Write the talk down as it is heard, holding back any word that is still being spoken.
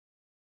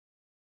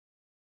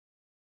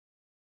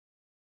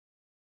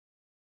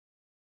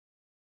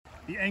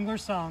The Angler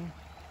Song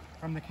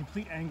from the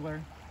Compleat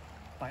Angler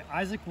by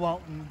Izaak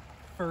Walton,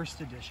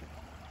 1st edition.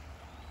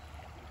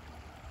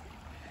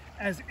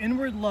 As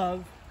inward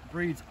love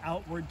breeds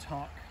outward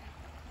talk,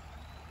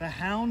 the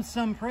hound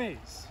some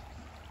praise,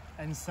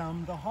 and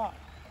some the hawk.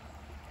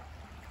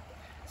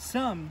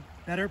 Some,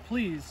 better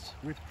pleased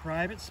with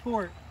private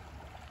sport,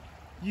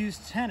 use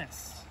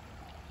tennis,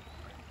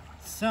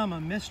 some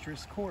a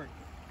mistress court.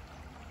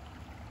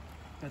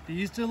 But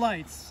these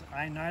delights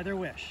I neither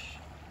wish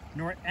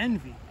nor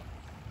envy,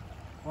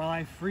 while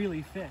I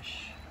freely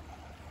fish.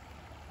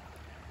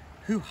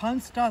 Who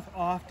hunts doth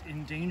oft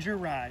in danger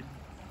ride,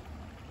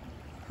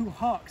 who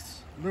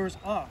hawks lures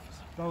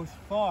oft both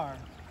far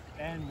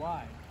and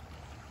wide.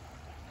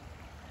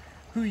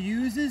 Who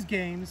uses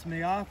games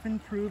may often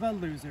prove a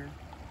loser,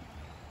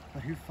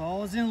 but who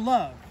falls in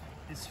love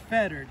is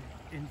fettered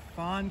in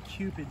fond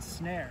Cupid's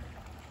snare.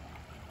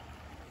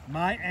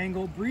 My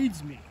angle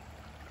breeds me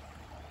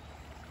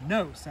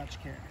no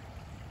such care.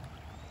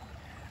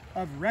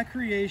 Of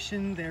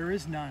recreation there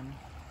is none,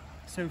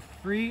 so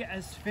free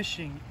as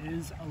fishing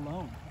is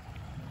alone.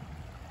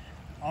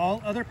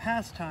 All other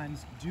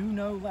pastimes do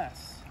no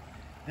less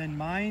than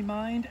my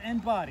mind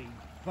and body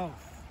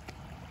both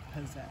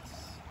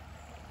possess.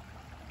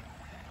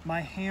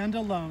 My hand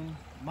alone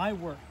my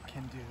work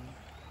can do,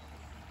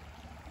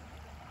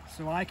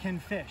 so I can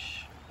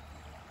fish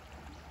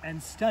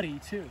and study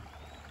too.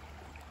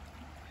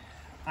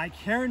 I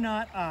care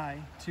not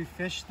I to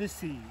fish the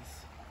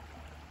seas,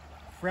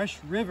 fresh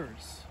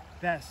rivers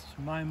best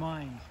my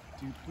mind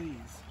do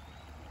please,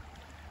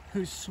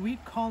 whose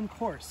sweet calm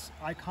course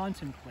I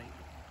contemplate,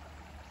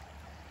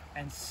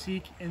 and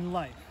seek in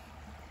life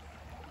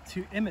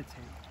to imitate.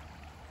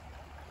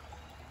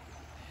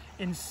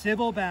 In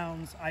civil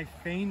bounds I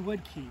fain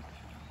would keep,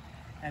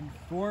 and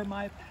for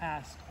my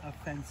past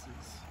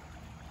offenses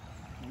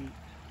weep.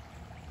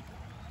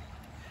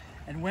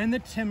 And when the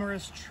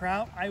timorous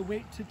trout I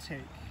wait to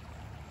take,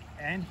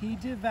 and he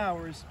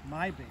devours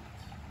my bait,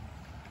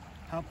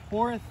 how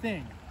poor a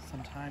thing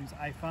sometimes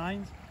I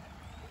find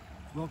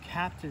will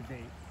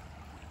captivate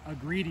a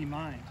greedy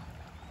mind.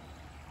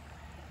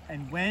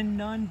 And when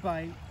none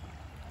bite,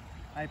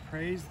 I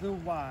praise the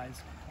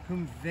wise,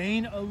 whom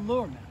vain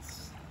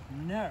allurements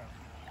no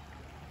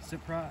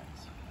surprise.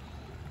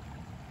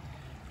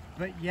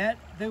 But yet,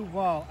 though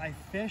while I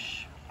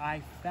fish,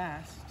 I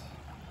fast,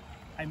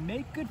 I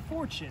make good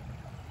fortune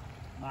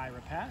my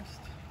repast,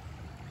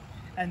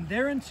 and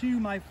thereunto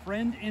my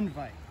friend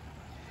invite,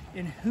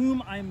 in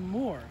whom I'm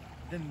more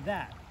than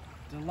that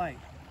delight.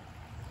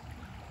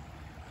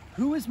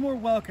 Who is more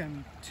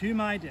welcome to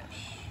my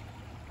dish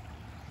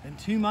than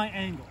to my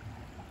angle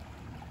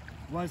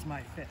was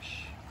my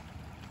fish?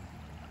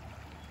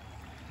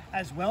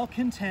 As well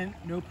content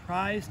no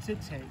prize to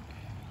take,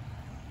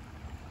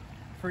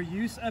 for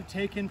use of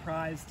taken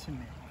prize to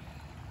make.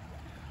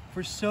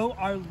 For so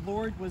our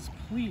Lord was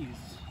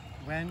pleased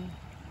when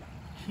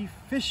he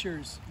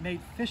fishers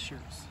made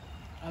fishers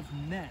of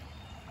men.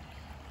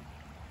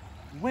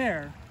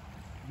 Where,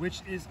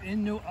 which is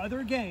in no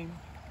other game,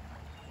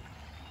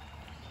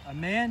 a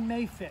man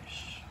may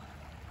fish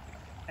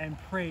and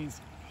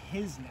praise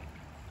his name.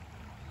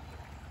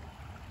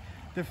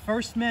 The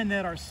first men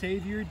that our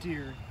Savior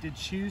dear did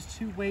choose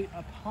to wait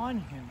upon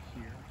him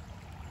here,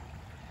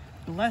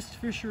 blessed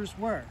fishers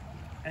were,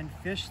 and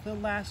fish the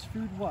last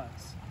food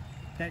was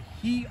that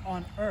he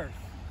on earth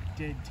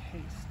did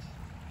taste.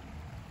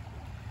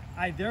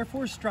 I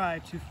therefore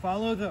strive to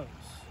follow those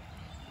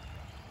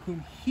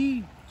whom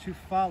he to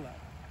follow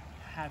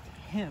hath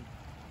him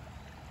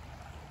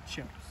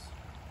chose.